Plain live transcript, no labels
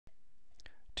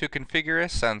To configure a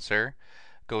sensor,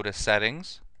 go to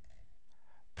Settings,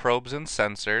 Probes and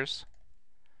Sensors,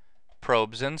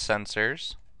 Probes and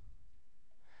Sensors,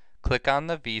 click on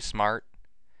the vSmart,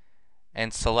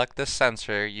 and select the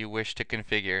sensor you wish to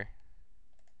configure.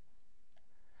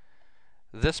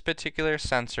 This particular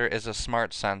sensor is a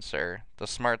smart sensor. The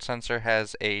smart sensor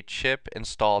has a chip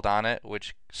installed on it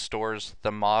which stores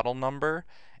the model number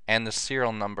and the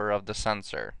serial number of the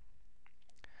sensor.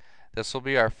 This will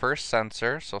be our first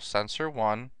sensor, so sensor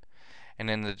 1, and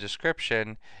in the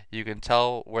description you can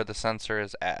tell where the sensor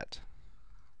is at.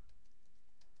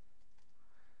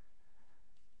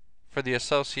 For the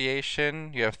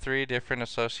association, you have 3 different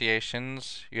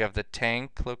associations. You have the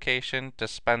tank location,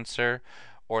 dispenser,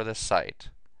 or the site.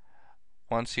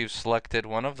 Once you've selected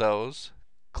one of those,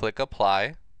 click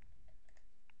Apply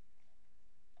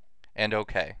and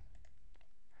OK.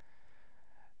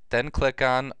 Then click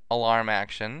on Alarm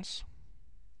Actions.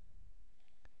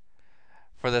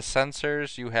 For the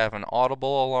sensors, you have an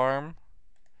audible alarm,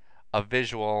 a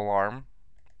visual alarm.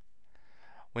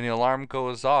 When the alarm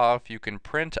goes off, you can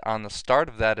print on the start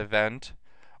of that event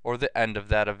or the end of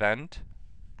that event.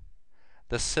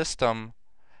 The system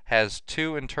has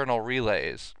 2 internal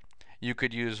relays. You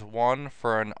could use one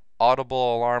for an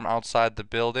audible alarm outside the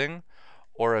building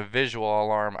or a visual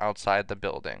alarm outside the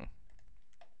building.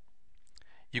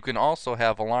 You can also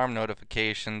have alarm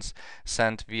notifications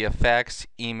sent via fax,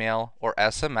 email, or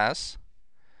SMS.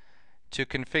 To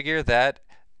configure that,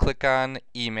 click on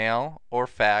Email or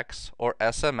Fax or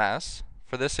SMS.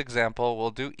 For this example,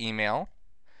 we'll do Email.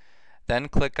 Then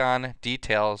click on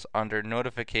Details under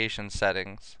Notification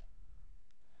Settings.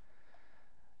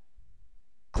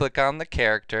 Click on the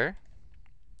character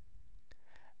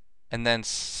and then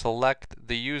select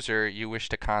the user you wish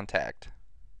to contact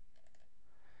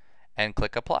and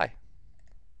click Apply.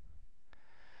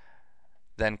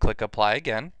 Then click Apply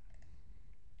again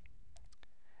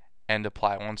and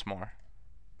apply once more.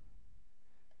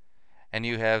 And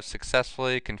you have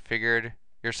successfully configured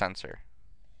your sensor.